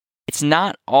it's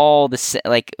not all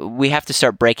like we have to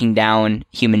start breaking down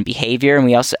human behavior, and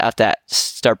we also have to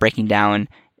start breaking down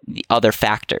the other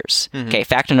factors. Okay,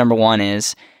 factor number one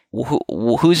is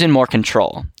who's in more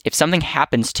control. If something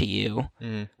happens to you,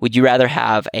 would you rather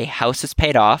have a house that's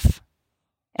paid off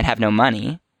and have no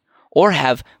money, or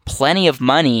have plenty of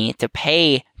money to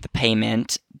pay the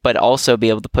payment, but also be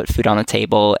able to put food on the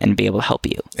table and be able to help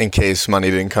you? In case money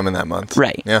didn't come in that month.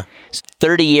 Right. Yeah.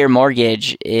 30-year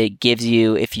mortgage, it gives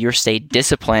you, if you're stay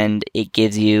disciplined, it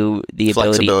gives you the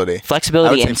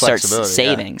flexibility and start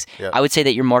savings. Yeah. I would say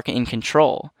that you're more in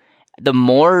control.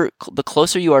 The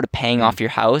closer you are to paying off your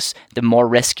house, the more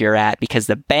risk you're at, because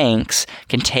the banks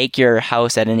can take your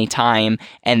house at any time,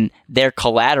 and their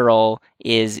collateral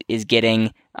is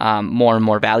getting more and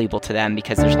more valuable to them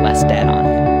because there's less debt on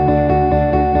it.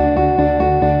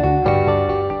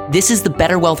 This is the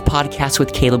Better Wealth Podcast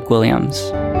with Caleb Williams.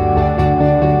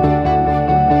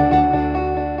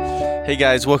 Hey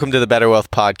guys, welcome to the Better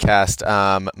Wealth Podcast.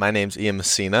 My name's Ian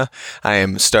Messina. I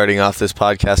am starting off this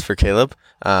podcast for Caleb.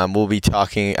 We'll be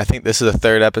talking, I think this is the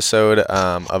third episode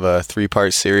of a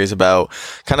 3-part series about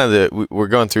kind of we're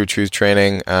going through truth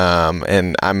training,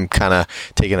 and I'm kind of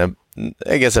taking a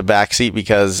backseat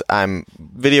because I'm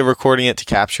video recording it to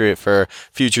capture it for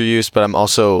future use, but I'm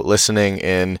also listening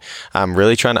and I'm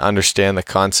really trying to understand the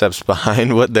concepts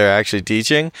behind what they're actually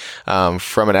teaching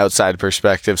from an outside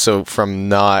perspective. So from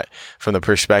the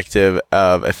perspective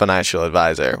of a financial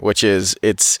advisor, which is,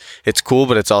 it's cool,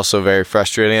 but it's also very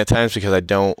frustrating at times because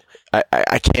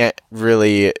I can't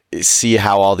really see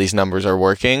how all these numbers are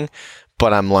working,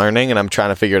 but I'm learning and I'm trying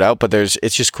to figure it out. But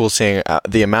it's just cool seeing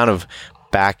the amount of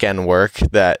back-end work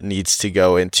that needs to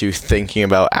go into thinking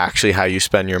about actually how you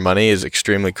spend your money is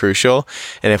extremely crucial.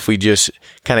 And if we just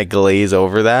kind of glaze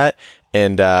over that,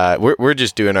 and we're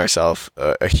just doing ourselves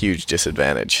a huge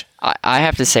disadvantage. I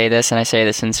have to say this, and I say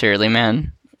this sincerely,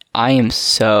 man. I am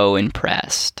so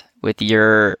impressed with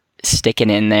your sticking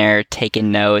in there,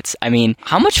 taking notes. I mean,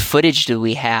 how much footage do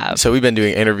we have? So we've been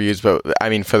doing interviews, but I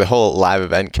mean, for the whole live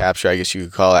event capture, I guess you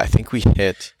could call it, I think we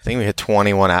hit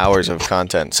 21 hours of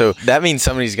content. So that means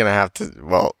somebody's going to have to,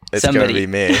 it's going to be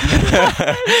me.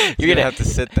 You're going to have to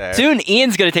sit there. Soon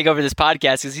Ian's going to take over this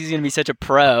podcast because he's going to be such a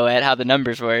pro at how the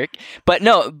numbers work. But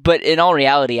in all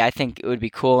reality, I think it would be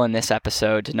cool in this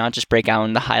episode to not just break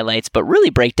down the highlights, but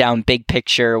really break down big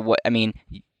picture.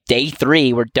 Day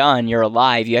 3, we're done. You're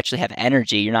alive. You actually have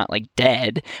energy. You're not like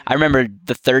dead. I remember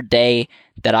the third day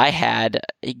that I had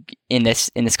in this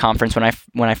conference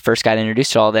when I first got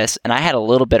introduced to all this, and I had a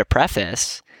little bit of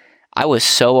preface. I was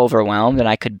so overwhelmed and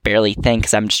I could barely think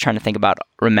because I'm just trying to think about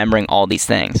remembering all these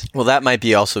things. Well, that might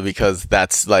be also because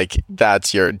that's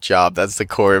your job. That's the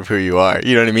core of who you are.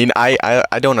 You know what I mean?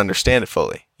 I don't understand it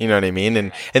fully. You know what I mean?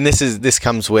 And this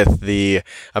comes with the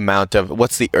amount of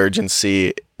what's the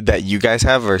urgency that you guys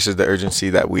have versus the urgency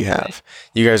that we have.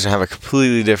 You guys have a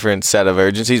completely different set of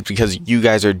urgencies because you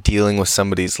guys are dealing with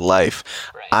somebody's life.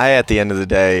 I, at the end of the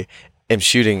day, am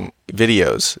shooting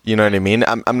videos. You know what I mean?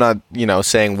 I'm not,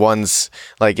 saying one's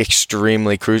like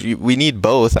extremely crucial. We need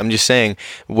both. I'm just saying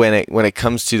when it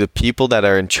comes to the people that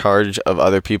are in charge of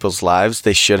other people's lives,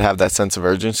 they should have that sense of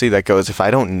urgency that goes, if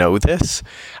I don't know this,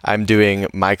 I'm doing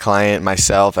my client,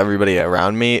 myself, everybody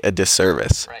around me a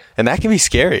disservice. Right. And that can be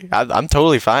scary. I'm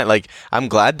totally fine. Like, I'm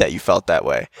glad that you felt that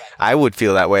way. Right. I would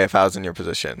feel that way if I was in your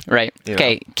position. Right.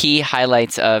 Okay. Key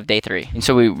highlights of day 3. And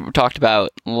so we talked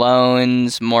about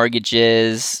loans,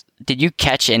 mortgages. Did you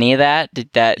catch any of that?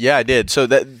 Yeah, I did. So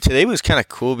today was kind of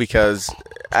cool because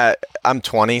I'm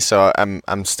 20, so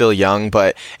I'm still young,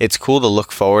 but it's cool to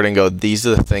look forward and go, these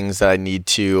are the things that I need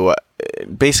to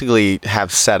basically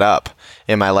have set up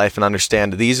in my life and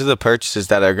understand these are the purchases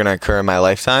that are going to occur in my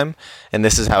lifetime, and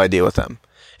this is how I deal with them.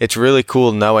 It's really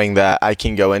cool knowing that I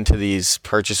can go into these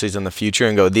purchases in the future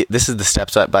and go, this is the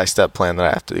step-by-step plan that I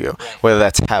have to do. Whether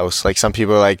that's house, like some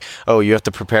people are like, oh, you have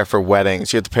to prepare for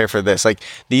weddings, you have to prepare for this. Like,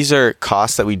 these are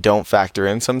costs that we don't factor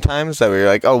in sometimes, that we're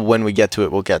like, oh, when we get to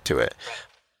it, we'll get to it.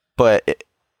 But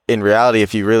in reality,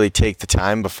 if you really take the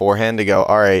time beforehand to go,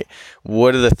 all right,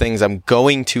 what are the things I'm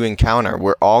going to encounter?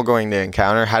 We're all going to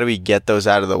encounter. How do we get those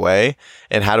out of the way?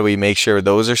 And how do we make sure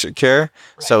those are secure? Right.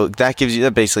 So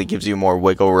that basically gives you more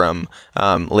wiggle room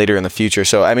later in the future.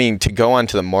 So, I mean, to go on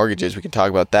to the mortgages, we can talk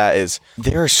about that, is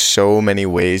there are so many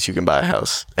ways you can buy a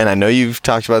house. And I know you've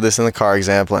talked about this in the car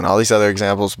example and all these other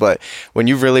examples, but when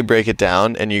you really break it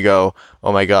down and you go,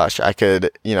 oh my gosh, I could,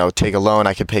 take a loan,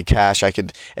 I could pay cash,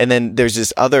 and then there's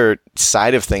this other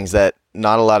side of things that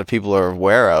not a lot of people are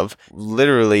aware of.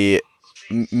 Literally,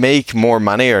 make more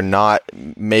money or not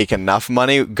make enough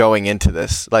money going into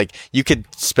this. Like, you could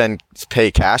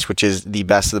pay cash, which is the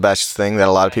best of the best thing that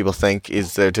a lot of people think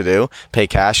is there to do, pay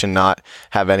cash and not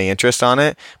have any interest on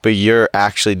it, but you're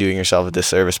actually doing yourself a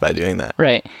disservice by doing that.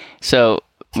 Right. So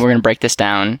we're going to break this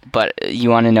down, but you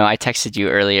want to know, I texted you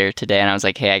earlier today and I was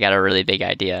like, hey, I got a really big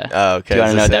idea. Oh, okay. Do you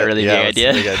want to know that really big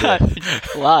idea? Big idea?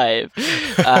 Live.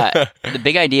 The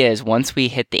big idea is once we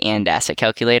hit the and asset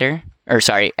calculator,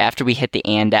 after we hit the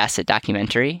and asset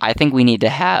documentary, I think we need to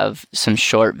have some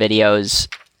short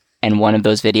videos, and one of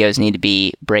those videos need to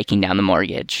be breaking down the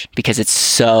mortgage, because it's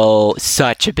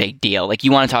such a big deal. Like,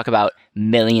 you want to talk about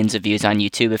millions of views on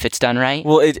YouTube if it's done right.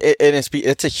 Well,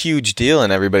 it's a huge deal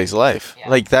in everybody's life. Yeah.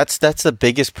 Like, that's the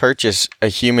biggest purchase a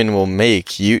human will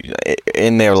make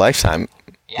in their lifetime.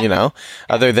 Yeah. You know,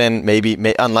 other than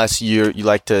unless you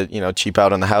like to, cheap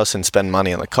out on the house and spend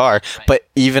money on the car. Right. But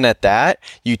even at that,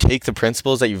 you take the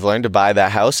principles that you've learned to buy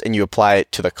that house and you apply it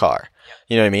to the car.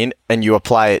 You know what I mean? And you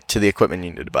apply it to the equipment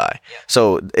you need to buy. Yeah.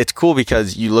 So it's cool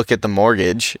because you look at the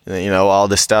mortgage, all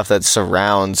the stuff that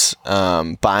surrounds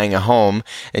buying a home,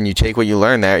 and you take what you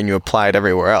learn there and you apply it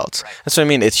everywhere else. Right. That's what I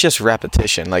mean. It's just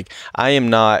repetition. Like, I am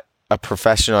not a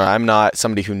professional. I'm not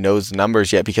somebody who knows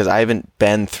numbers yet because I haven't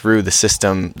been through the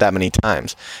system that many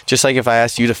times. Just like if I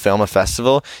asked you to film a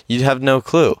festival, you'd have no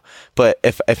clue. But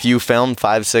if you filmed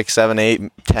 5, 6, 7, 8,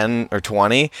 10, or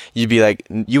 20, you'd be like,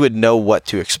 you would know what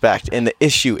to expect. And the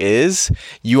issue is,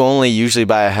 you only usually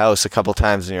buy a house a couple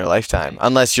times in your lifetime,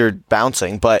 unless you're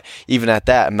bouncing. But even at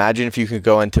that, imagine if you could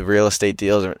go into real estate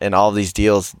deals and all these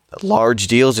deals, large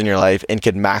deals in your life, and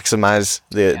could maximize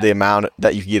the amount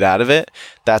that you get out of it.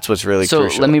 That's what's really crucial.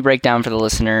 So let me break down for the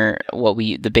listener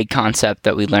the big concept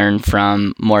that we learned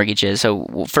from mortgages.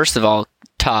 So first of all,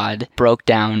 Todd broke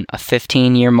down a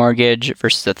 15-year mortgage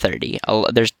versus a 30.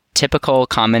 There's typical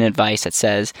common advice that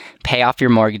says pay off your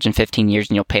mortgage in 15 years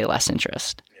and you'll pay less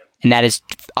interest. And that is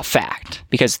a fact,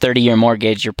 because 30-year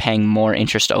mortgage, you're paying more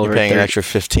interest over. You're paying an extra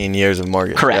 15 years of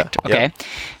mortgage. Correct. Yeah. Okay. Yep.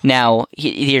 Now,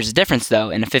 here's the difference,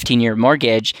 though. In a 15-year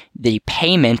mortgage, the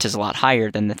payment is a lot higher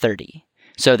than the 30.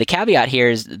 So the caveat here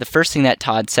is the first thing that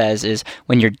Todd says is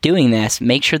when you're doing this,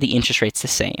 make sure the interest rate's the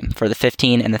same for the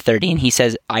 15 and the 30. And he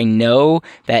says, I know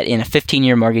that in a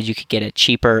 15-year mortgage, you could get a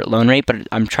cheaper loan rate, but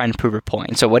I'm trying to prove a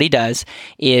point. So what he does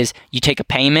is you take a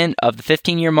payment of the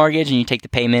 15-year mortgage and you take the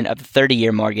payment of the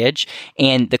 30-year mortgage.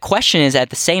 And the question is at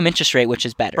the same interest rate, which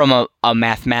is better from a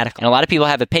mathematical. And a lot of people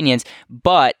have opinions,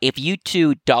 but if you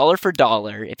do dollar for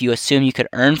dollar, if you assume you could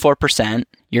earn 4%,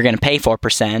 you're going to pay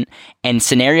 4%. And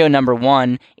scenario number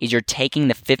one is you're taking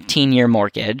the 15-year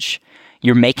mortgage,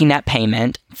 you're making that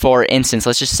payment. For instance,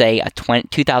 let's just say a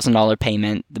 $2,000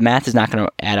 payment. The math is not going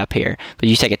to add up here, but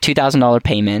you take a $2,000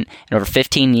 payment, and over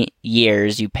 15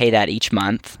 years, you pay that each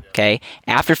month. Okay.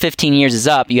 After 15 years is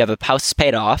up, you have a house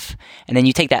paid off, and then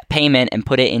you take that payment and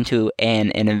put it into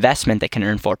an investment that can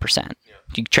earn 4%.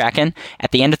 You tracking?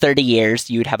 At the end of 30 years,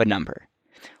 you would have a number.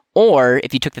 Or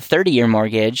if you took the 30-year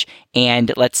mortgage and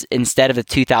instead of the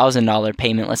 $2,000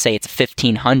 payment, let's say it's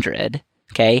 $1,500,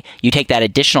 okay, you take that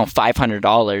additional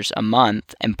 $500 a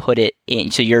month and put it in.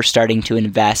 So you're starting to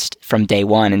invest from day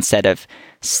one instead of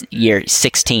year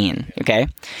 16, okay?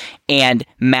 And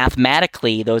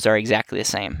mathematically, those are exactly the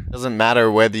same. Doesn't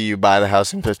matter whether you buy the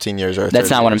house in 15 years or 30 That's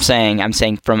not years. what I'm saying. I'm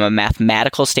saying from a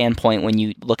mathematical standpoint, when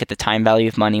you look at the time value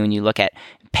of money, when you look at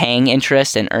paying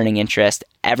interest and earning interest,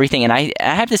 everything. And I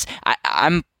have this,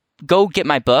 I'm go get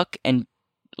my book and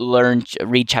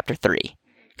read chapter 3.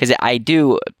 Because I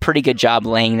do a pretty good job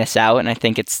laying this out, and I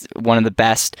think it's one of the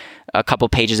best a couple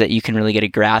pages that you can really get a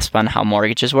grasp on how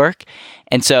mortgages work.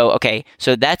 And so, okay,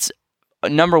 so that's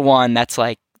number one. That's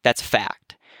a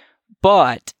fact,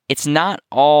 but it's not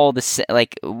all the same.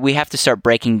 Like, we have to start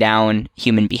breaking down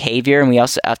human behavior, and we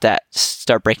also have to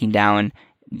start breaking down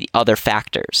the other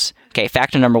factors. Okay,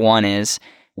 factor number one is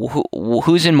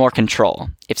who's in more control.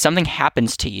 If something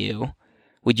happens to you,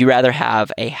 would you rather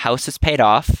have a house that's paid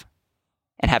off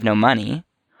and have no money,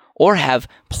 or have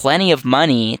plenty of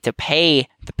money to pay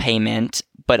the payment,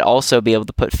 but also be able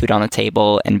to put food on the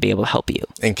table and be able to help you?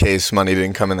 In case money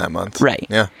didn't come in that month. Right.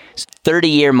 Yeah.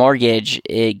 30-year mortgage,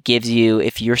 it gives you,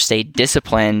 if you're stay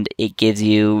disciplined, it gives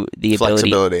you the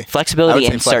ability. Flexibility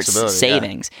and start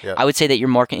savings. Yeah. Yeah. I would say that you're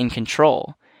more in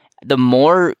control.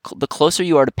 The closer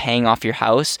you are to paying off your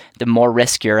house, the more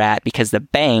risk you're at, because the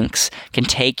banks can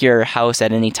take your house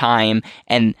at any time,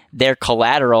 and their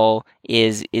collateral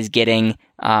is getting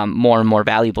more and more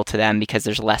valuable to them because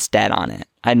there's less debt on it.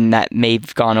 And that may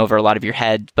have gone over a lot of your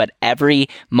head, but every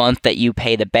month that you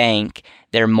pay the bank,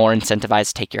 they're more incentivized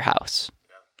to take your house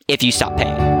if you stop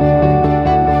paying.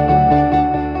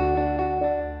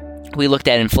 we looked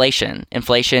at inflation.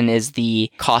 Inflation is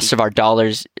the cost of our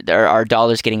dollars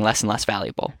getting less and less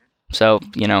valuable. So,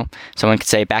 someone could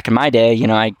say back in my day,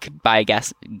 I could buy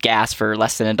gas for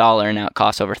less than $1, and now it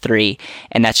costs over $3.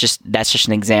 And that's just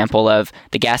an example of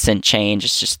the gas didn't change.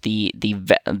 It's just the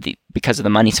because of the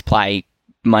money supply,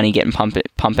 money getting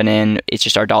pumping in, it's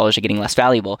just our dollars are getting less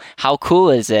valuable. How cool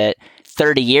is it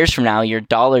 30 years from now, your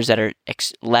dollars that are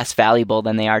less valuable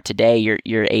than they are today,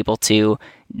 you're able to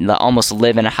almost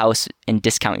live in a house and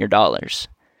discount your dollars.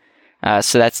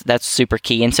 So that's super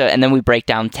key. And then we break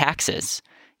down taxes.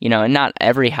 And not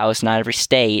every house, not every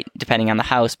state, depending on the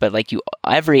house, but like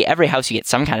every house you get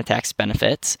some kind of tax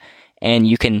benefits, and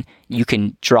you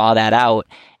can draw that out.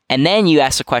 And then you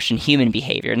ask the question, human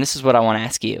behavior, and this is what I want to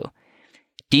ask you.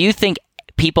 Do you think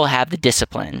people have the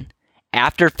discipline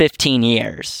after 15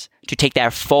 years to take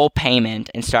that full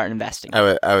payment and start investing?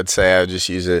 I would say I would just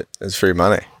use it as free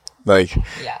money.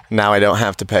 Now I don't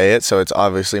have to pay it, so it's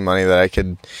obviously money that I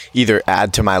could either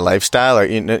add to my lifestyle,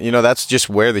 or that's just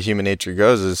where the human nature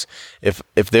goes. Is if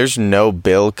there's no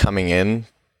bill coming in,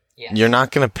 you're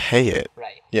not gonna pay it,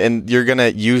 right? And you're gonna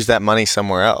use that money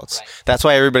somewhere else. Right. That's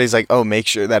why everybody's like, oh, make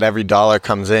sure that every dollar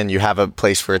comes in, you have a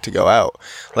place for it to go out.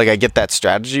 Like, I get that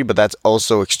strategy, but that's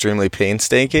also extremely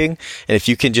painstaking. And if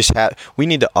you can just we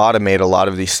need to automate a lot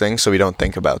of these things so we don't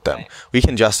think about them. Right. We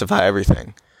can justify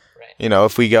everything.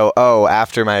 If we go,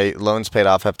 after my loan's paid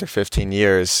off after 15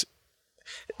 years,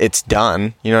 it's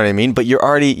done. You know what I mean? But you're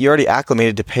already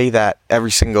acclimated to pay that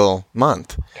every single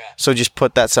month. Yeah. So just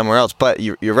put that somewhere else. But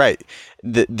you're right.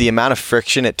 The amount of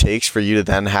friction it takes for you to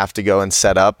then have to go and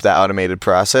set up that automated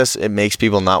process, it makes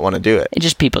people not want to do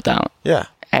it. People don't. Yeah.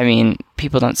 I mean,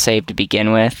 people don't save to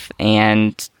begin with,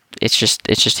 and it's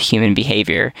just human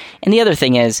behavior. And the other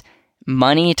thing is,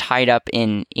 money tied up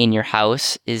in your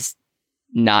house is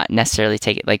not necessarily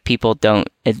people don't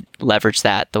leverage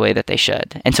that the way that they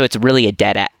should. And so it's really a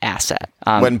dead asset.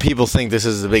 When people think this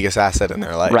is the biggest asset in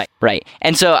their life. Right.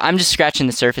 And so I'm just scratching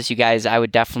the surface, you guys. I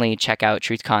would definitely check out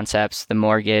Truth Concepts, the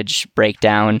mortgage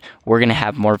breakdown. We're going to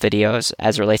have more videos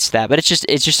as it relates to that. But it's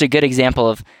just a good example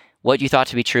of what you thought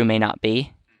to be true may not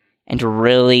be. And to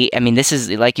really, this is,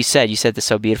 like you said this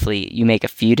so beautifully. You make a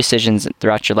few decisions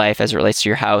throughout your life as it relates to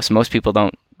your house. Most people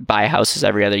don't buy houses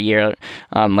every other year,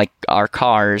 like our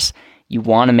cars. You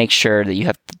want to make sure that you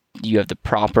have the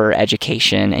proper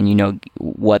education, and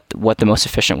what the most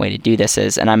efficient way to do this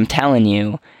is. And I'm telling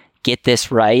you, get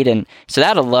this right. And so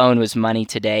that alone was money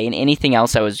today. And anything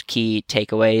else that was key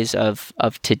takeaways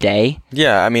of today?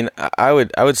 Yeah, I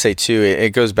would say too, it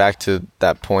goes back to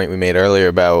that point we made earlier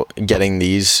about getting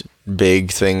these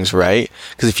big things right.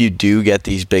 Because if you do get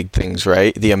these big things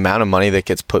right, the amount of money that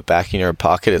gets put back in your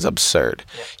pocket is absurd.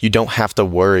 Yeah. You don't have to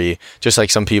worry. Just like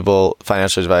some people,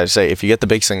 financial advisors say, if you get the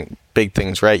big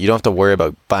things right, you don't have to worry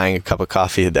about buying a cup of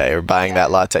coffee a day or buying that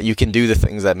latte. You can do the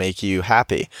things that make you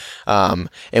happy. And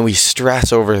we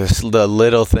stress over the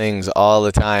little things all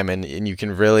the time, and you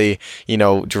can really,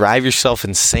 drive yourself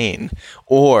insane.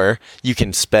 Or you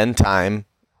can spend time,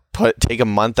 take a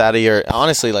month out of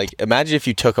honestly, imagine if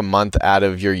you took a month out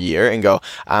of your year and go,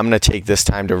 I'm going to take this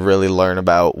time to really learn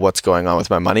about what's going on with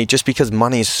my money, just because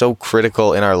money is so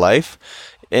critical in our life.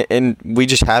 And we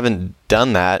just haven't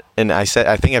done that. And I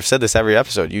think I've said this every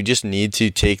episode. You just need to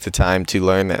take the time to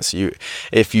learn this.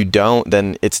 If you don't,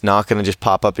 then it's not going to just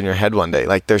pop up in your head one day.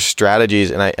 Like, there's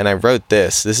strategies, and I wrote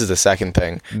this. This is the second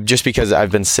thing. Just because I've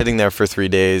been sitting there for 3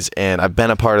 days and I've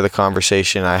been a part of the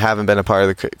conversation. I haven't been a part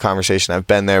of the conversation. I've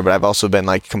been there, but I've also been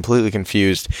completely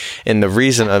confused. And the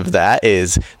reason of that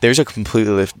is there's a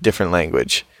completely different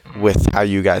language with how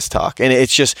you guys talk, and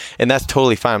and that's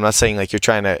totally fine. I'm not saying you're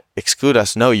trying to exclude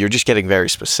us. No, you're just getting very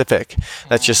specific.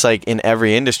 That's just in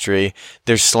every industry,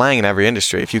 there's slang in every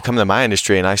industry. If you come to my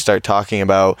industry and I start talking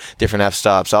about different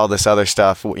f-stops, all this other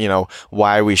stuff,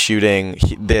 why are we shooting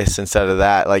this instead of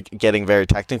that, getting very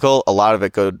technical, a lot of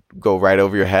it go right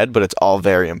over your head, but it's all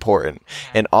very important.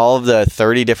 And all of the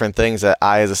 30 different things that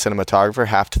I as a cinematographer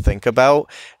have to think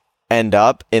about end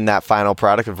up in that final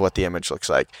product of what the image looks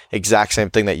like. Exact same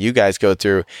thing that you guys go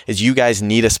through is you guys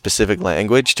need a specific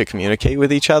language to communicate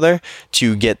with each other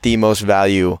to get the most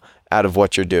value out of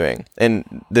what you're doing.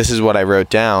 And this is what I wrote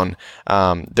down.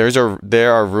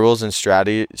 There are rules and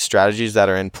strategies that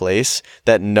are in place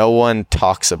that no one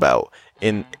talks about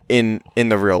in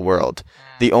the real world.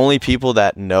 The only people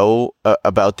that know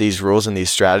about these rules and these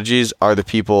strategies are the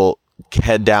people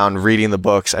head down reading the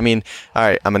books. All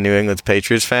right, I'm a New England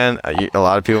Patriots fan. A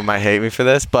lot of people might hate me for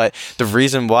this, but the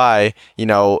reason why,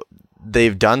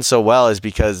 they've done so well is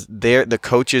because the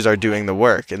coaches are doing the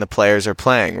work and the players are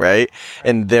playing, right?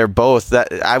 And they're both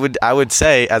that. I would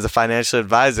say, as a financial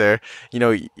advisor,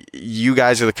 you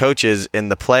guys are the coaches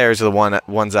and the players are the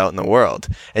ones out in the world,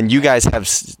 and you guys have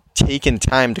taken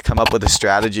time to come up with a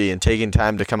strategy and taken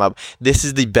time to come up, this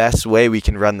is the best way we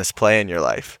can run this play in your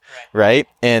life, right?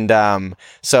 And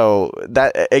so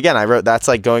that, again, I wrote, that's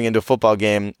like going into a football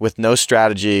game with no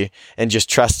strategy and just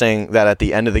trusting that at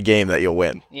the end of the game that you'll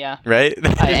win. Yeah. Right?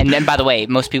 And then, by the way,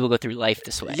 most people go through life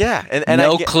this way. Yeah. And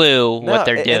no clue what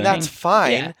they're doing. And that's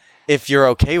fine. If you're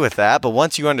okay with that, but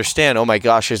once you understand, oh my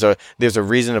gosh, there's a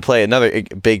reason to play. Another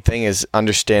big thing is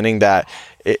understanding that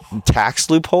tax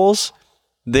loopholes,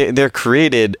 they're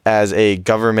created as a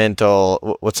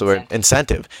governmental, what's the word?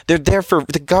 Incentive. They're there for,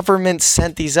 the government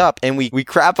sent these up, and we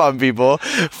crap on people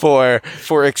for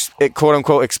quote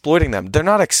unquote exploiting them. They're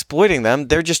not exploiting them.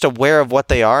 They're just aware of what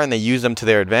they are and they use them to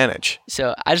their advantage.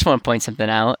 So I just want to point something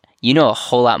out. You know a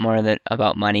whole lot more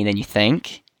about money than you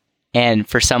think. And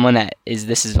for someone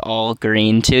this is all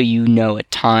green to, you know a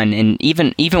ton. And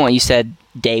even what you said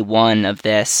day one of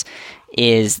this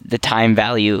is the time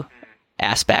value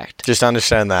aspect. Just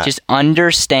understand that. Just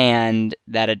understand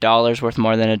that $1 is worth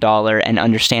more than $1 and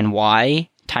understand why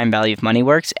time value of money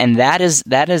works. And that is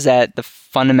at the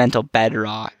fundamental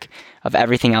bedrock of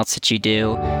everything else that you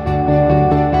do.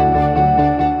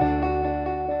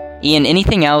 Ian,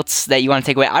 anything else that you want to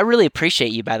take away? I really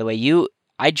appreciate you, by the way.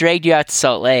 I dragged you out to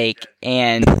Salt Lake,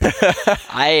 and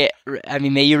I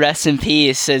mean, may you rest in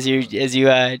peace as you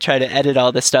try to edit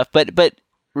all this stuff. But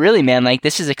really, man, like,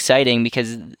 this is exciting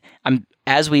because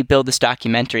as we build this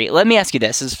documentary. Let me ask you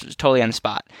this. This is totally on the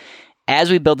spot. As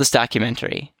we build this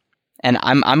documentary, and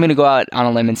I'm going to go out on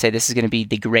a limb and say this is going to be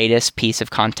the greatest piece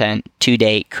of content to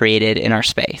date created in our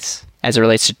space as it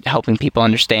relates to helping people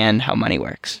understand how money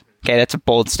works. Okay, that's a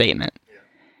bold statement.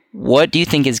 What do you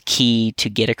think is key to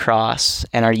get across?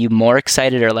 And are you more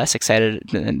excited or less excited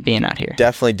than being out here?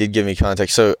 Definitely did give me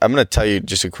context. So I'm going to tell you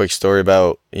just a quick story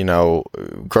about,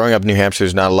 growing up in New Hampshire,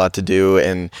 there's not a lot to do.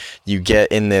 And you get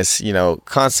in this,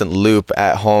 constant loop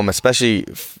at home, especially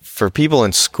for people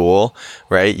in school,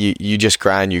 right? You just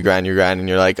grind, and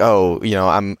you're like, oh,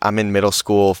 I'm in middle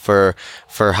school for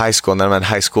high school, and then I'm in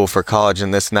high school for college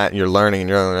and this and that, and you're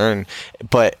learning.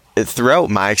 But throughout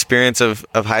my experience of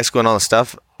high school and all this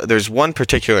stuff, there's one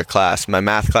particular class, my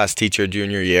math class teacher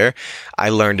junior year, I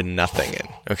learned nothing in,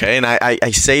 okay? And I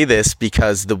say this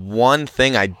because the one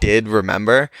thing I did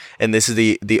remember, and this is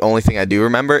the only thing I do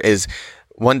remember, is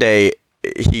one day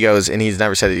he goes, and he's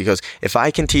never said it, he goes, if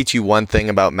I can teach you one thing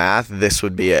about math, this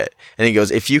would be it. And he goes,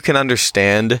 if you can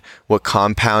understand what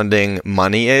compounding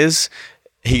money is,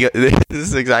 this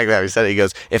is exactly how he said it. He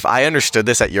goes, if I understood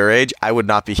this at your age, I would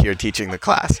not be here teaching the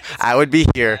class. I would be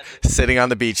here sitting on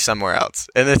the beach somewhere else.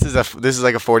 And this is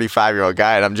like a 45-year-old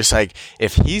guy. And I'm just like,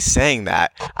 if he's saying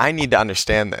that, I need to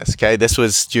understand this. Okay. This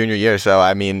was junior year. So,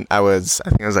 I think I was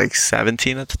like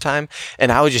 17 at the time.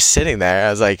 And I was just sitting there. I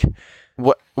was like,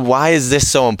 why is this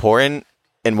so important?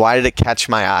 And why did it catch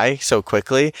my eye so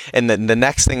quickly? And then the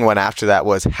next thing went after that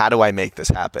was, how do I make this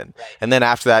happen? And then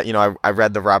after that, I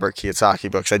read the Robert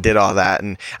Kiyosaki books. I did all that.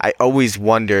 And I always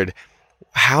wondered,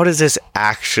 how does this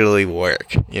actually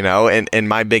work? And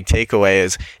my big takeaway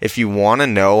is, if you want to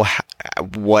know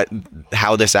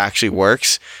how this actually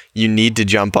works, you need to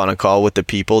jump on a call with the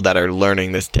people that are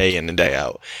learning this day in and day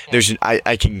out.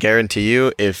 I can guarantee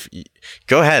you,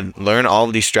 go ahead, learn all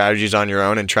of these strategies on your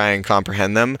own and try and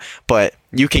comprehend them. But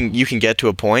you can get to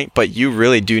a point, but you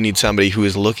really do need somebody who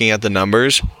is looking at the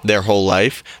numbers their whole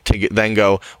life to then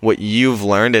go, what you've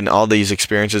learned and all these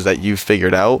experiences that you've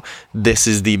figured out, this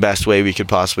is the best way we could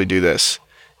possibly do this.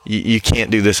 You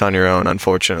can't do this on your own,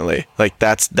 unfortunately. Like,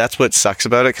 that's what sucks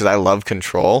about it, because I love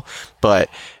control, but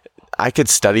I could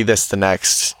study this the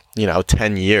next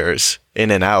 10 years in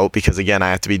and out, because again,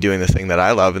 I have to be doing the thing that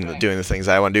I love and doing the things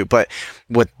I want to do. But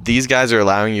what these guys are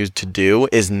allowing you to do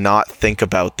is not think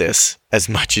about this as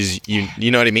much as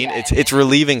you know what I mean? It's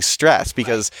relieving stress,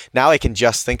 because now I can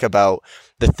just think about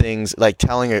the things like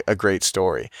telling a great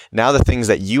story. Now the things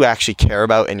that you actually care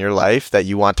about in your life that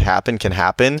you want to happen can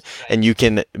happen, and you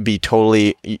can be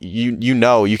totally,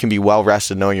 you can be well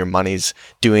rested knowing your money's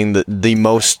doing the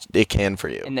most it can for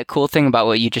you. And the cool thing about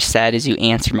what you just said is you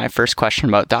answered my first question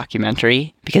about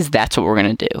documentary, because that's what we're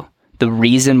going to do. The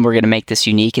reason we're going to make this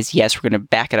unique is, yes, we're going to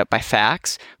back it up by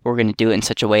facts, but we're going to do it in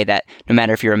such a way that no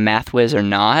matter if you're a math whiz or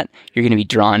not, you're going to be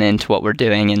drawn into what we're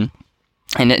doing. And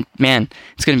And man,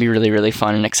 it's going to be really, really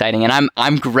fun and exciting. And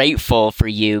I'm grateful for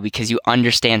you because you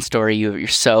understand story. You're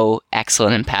so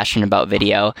excellent and passionate about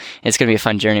video. It's going to be a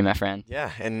fun journey, my friend.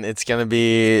 Yeah, and it's gonna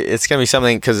be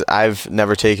something, because I've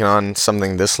never taken on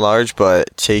something this large,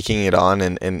 but taking it on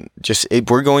and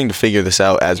we're going to figure this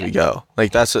out as we go.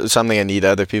 Like, that's something I need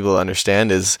other people to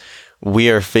understand is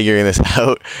we are figuring this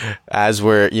out as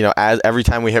we're, as every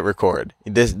time we hit record.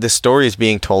 This story is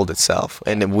being told itself,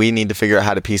 and we need to figure out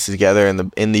how to piece it together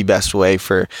in the best way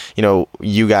for,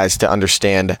 you guys to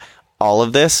understand all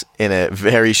of this in a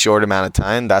very short amount of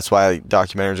time. That's why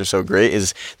documentaries are so great,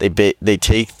 is they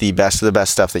take the best of the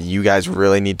best stuff that you guys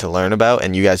really need to learn about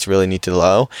and you guys really need to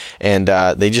know, and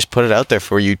they just put it out there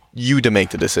for you to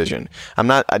make the decision.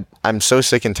 I'm so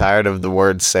sick and tired of the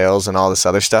word sales and all this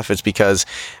other stuff. It's because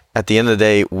at the end of the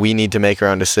day, we need to make our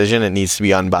own decision. It needs to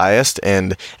be unbiased.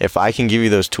 And if I can give you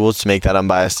those tools to make that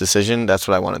unbiased decision, that's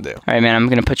what I want to do. All right, man, I'm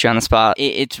going to put you on the spot.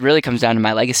 It really comes down to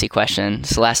my legacy question.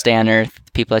 It's the last day on Earth,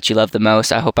 the people that you love the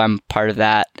most. I hope I'm part of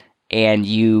that. And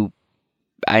you're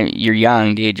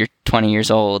young, dude. You're 20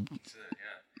 years old.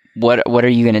 What are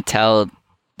you going to tell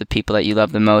the people that you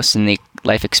love the most and the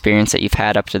life experience that you've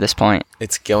had up to this point?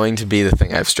 It's going to be the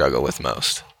thing I've struggled with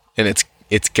most. And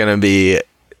it's going to be,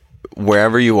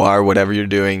 wherever you are, whatever you're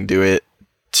doing, do it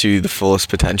to the fullest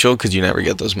potential, because you never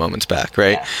get those moments back,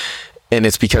 right? Yeah. And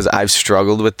it's because I've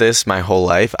struggled with this my whole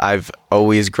life. I've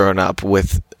always grown up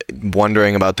with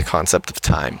wondering about the concept of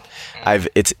time.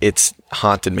 It's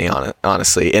haunted me on it,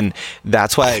 honestly, and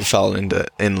that's why I fell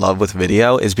in love with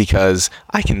video, is because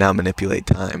I can now manipulate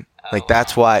time. Like,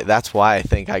 that's why I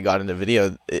think I got into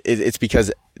video. It's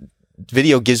because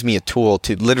video gives me a tool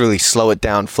to literally slow it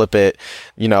down, flip it,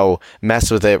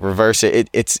 mess with it, reverse it.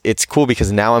 It's cool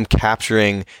because now I'm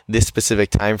capturing this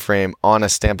specific time frame on a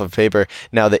stamp of paper.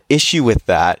 Now, the issue with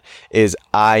that is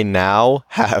I now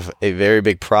have a very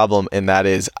big problem, and that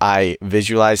is I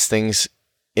visualize things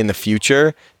in the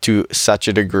future to such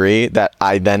a degree that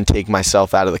I then take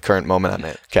myself out of the current moment I'm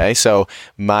in. Okay, so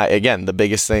the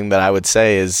biggest thing that I would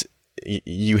say is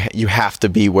you have to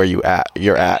be where you're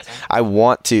at. I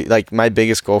want to, like, my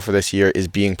biggest goal for this year is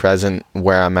being present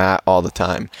where I'm at all the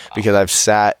time, because I've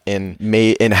sat and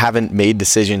haven't made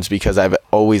decisions because I've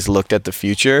always looked at the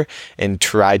future and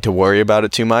tried to worry about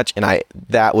it too much, and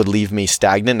that would leave me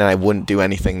stagnant, and I wouldn't do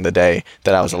anything the day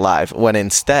that I was alive. When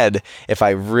instead, if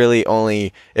I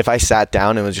sat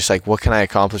down and was just like, what can I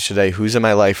accomplish today? Who's in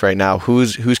my life right now?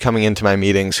 Who's coming into my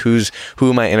meetings? Who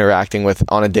am I interacting with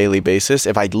on a daily basis?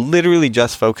 If I literally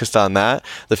just focused on that,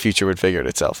 the future would figure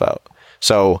itself out.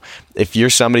 So if you're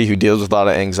somebody who deals with a lot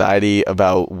of anxiety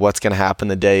about what's going to happen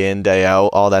the day in, day out,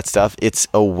 all that stuff, it's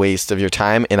a waste of your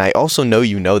time. And I also know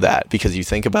you know that because you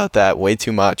think about that way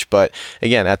too much. But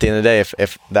again, at the end of the day,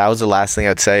 if that was the last thing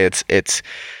I'd say, it's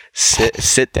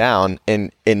sit down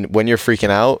and when you're freaking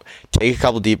out, take a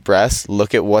couple deep breaths,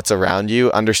 look at what's around you,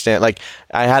 understand. Like,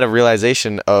 I had a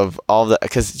realization of all the,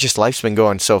 because just life's been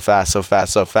going so fast.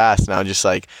 And I was just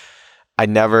like, I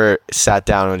never sat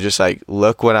down and was just like,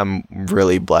 look what I'm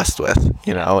really blessed with,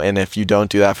 and if you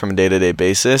don't do that from a day-to-day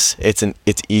basis,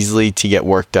 it's easily to get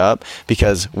worked up,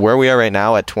 because where we are right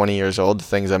now at 20 years old, the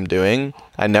things I'm doing,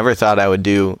 I never thought I would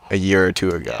do a year or two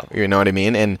ago. You know what I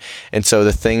mean? And so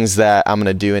the things that I'm going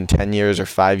to do in 10 years or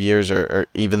 5 years or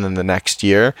even in the next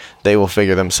year, they will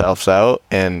figure themselves out.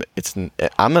 And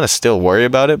I'm going to still worry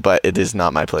about it, but it is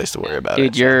not my place to worry about it.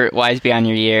 Dude, you're wise beyond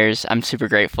your years. I'm super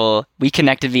grateful. We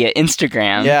connected via Instagram.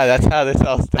 Yeah, that's how this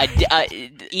all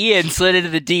started. Ian slid into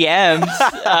the DMs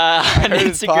on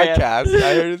Instagram.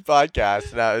 I heard his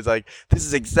podcast, and I was like, this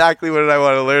is exactly what I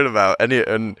want to learn about.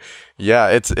 And yeah,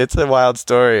 it's a wild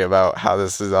story about how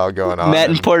this is all going on. Met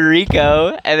in Puerto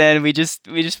Rico, and then we just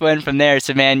went from there.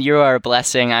 So, man, you are a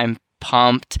blessing. I'm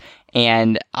pumped,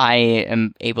 and I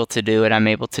am able to do what I'm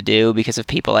able to do because of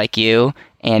people like you.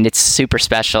 And it's super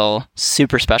special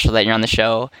that you're on the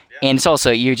show. Yeah. And it's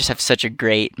also, you just have such a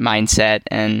great mindset,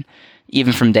 and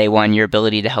even from day one, your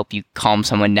ability to help you calm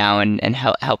someone down and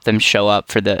help them show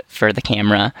up for the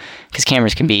camera, because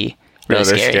cameras can be really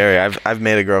scary. I've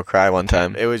made a girl cry one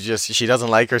time. It was just, she doesn't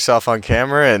like herself on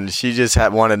camera, and she just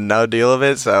wanted no deal of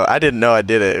it. So I didn't know I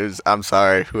did it. I'm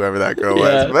sorry, whoever that girl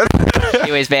was. But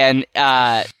anyways, man,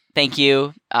 thank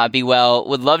you. Be well.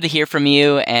 Would love to hear from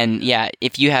you. And yeah,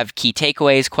 if you have key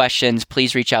takeaways, questions,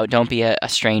 please reach out. Don't be a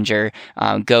stranger. We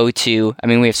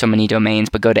have so many domains,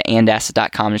 but go to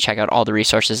andasset.com to check out all the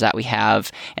resources that we have.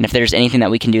 And if there's anything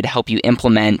that we can do to help you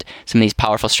implement some of these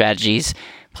powerful strategies,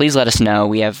 please let us know.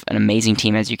 We have an amazing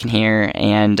team, as you can hear,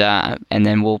 and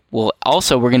then we're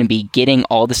going to be getting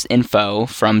all this info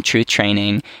from Truth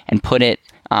Training and put it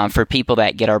For people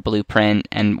that get our blueprint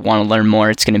and want to learn more,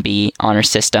 it's going to be honor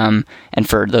system. And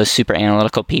for those super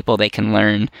analytical people, they can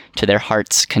learn to their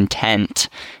heart's content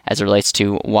as it relates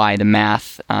to why the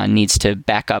math needs to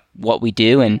back up what we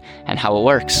do and how it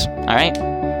works. All right.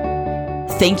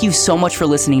 Thank you so much for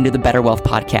listening to the Better Wealth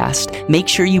Podcast. Make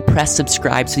sure you press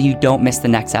subscribe so you don't miss the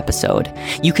next episode.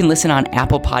 You can listen on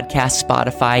Apple Podcasts,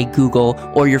 Spotify, Google,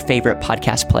 or your favorite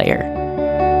podcast player.